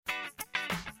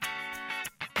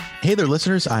Hey there,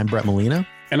 listeners. I'm Brett Molina.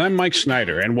 And I'm Mike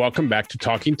Snyder, and welcome back to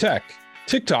Talking Tech.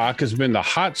 TikTok has been the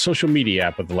hot social media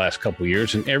app of the last couple of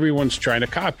years, and everyone's trying to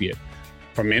copy it.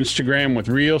 From Instagram with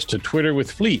Reels to Twitter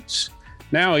with Fleets.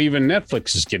 Now even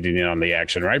Netflix is getting in on the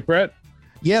action, right, Brett?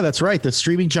 Yeah, that's right. The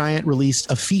streaming giant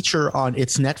released a feature on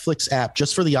its Netflix app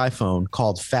just for the iPhone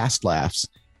called Fast Laughs.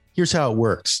 Here's how it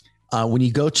works. When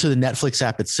you go to the Netflix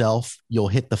app itself, you'll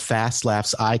hit the Fast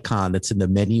Laughs icon that's in the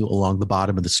menu along the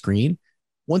bottom of the screen.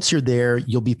 Once you're there,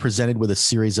 you'll be presented with a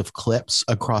series of clips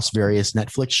across various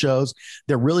Netflix shows.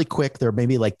 They're really quick. They're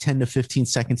maybe like 10 to 15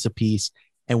 seconds a piece.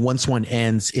 And once one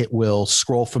ends, it will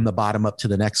scroll from the bottom up to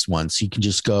the next one. So you can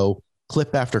just go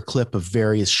clip after clip of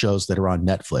various shows that are on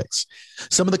Netflix.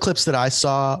 Some of the clips that I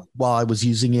saw while I was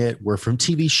using it were from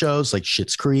TV shows like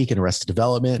Schitt's Creek and Arrested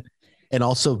Development, and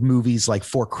also movies like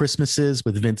Four Christmases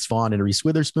with Vince Vaughn and Reese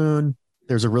Witherspoon.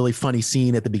 There's a really funny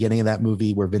scene at the beginning of that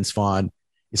movie where Vince Vaughn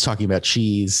is talking about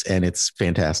cheese, and it's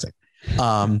fantastic.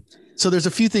 So there's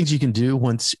a few things you can do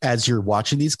as you're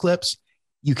watching these clips.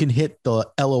 You can hit the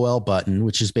LOL button,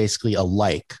 which is basically a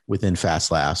like within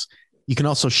Fast Laughs. You can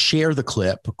also share the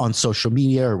clip on social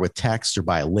media or with text or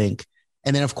by a link.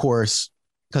 And then, of course,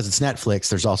 because it's Netflix,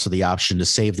 there's also the option to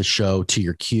save the show to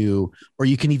your queue, or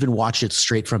you can even watch it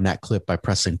straight from that clip by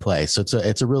pressing play. So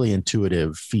it's a really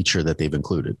intuitive feature that they've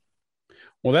included.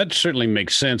 Well, that certainly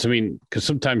makes sense. I mean, because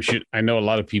sometimes I know a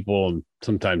lot of people, and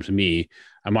sometimes me,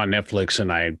 I'm on Netflix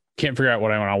and I can't figure out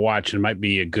what I want to watch. And it might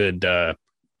be a good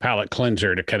palate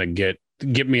cleanser to kind of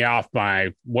get me off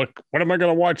my what am I going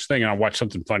to watch thing. And I'll watch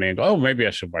something funny and go, oh, maybe I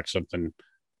should watch something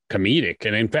comedic.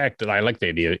 And in fact, I like the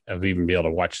idea of even being able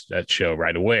to watch that show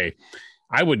right away.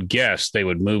 I would guess they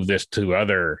would move this to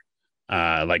other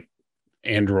like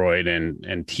Android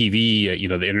and TV,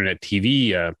 the internet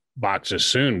TV boxes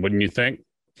soon, wouldn't you think?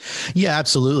 Yeah,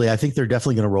 absolutely. I think they're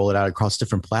definitely going to roll it out across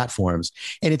different platforms.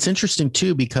 And it's interesting,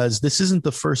 too, because this isn't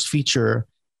the first feature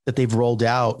that they've rolled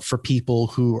out for people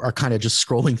who are kind of just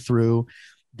scrolling through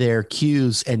their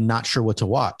queues and not sure what to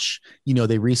watch.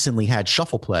 They recently had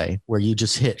Shuffle Play, where you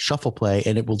just hit Shuffle Play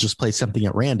and it will just play something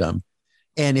at random.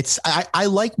 And I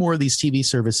like more of these TV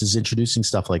services introducing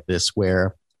stuff like this,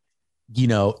 where,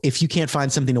 if you can't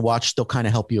find something to watch, they'll kind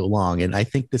of help you along. And I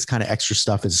think this kind of extra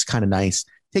stuff is kind of nice.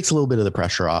 Takes a little bit of the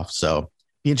pressure off. So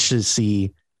be interested to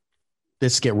see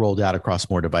this get rolled out across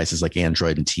more devices like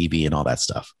Android and TV and all that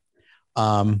stuff.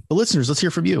 But listeners, let's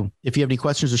hear from you. If you have any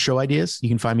questions or show ideas, you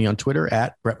can find me on Twitter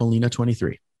at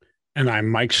BrettMolina23. And I'm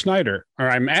Mike Snyder, or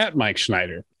I'm at Mike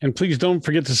Snyder. And please don't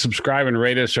forget to subscribe and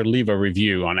rate us or leave a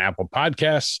review on Apple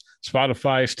Podcasts,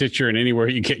 Spotify, Stitcher, and anywhere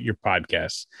you get your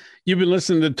podcasts. You've been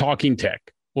listening to Talking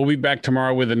Tech. We'll be back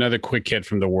tomorrow with another quick hit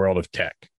from the world of tech.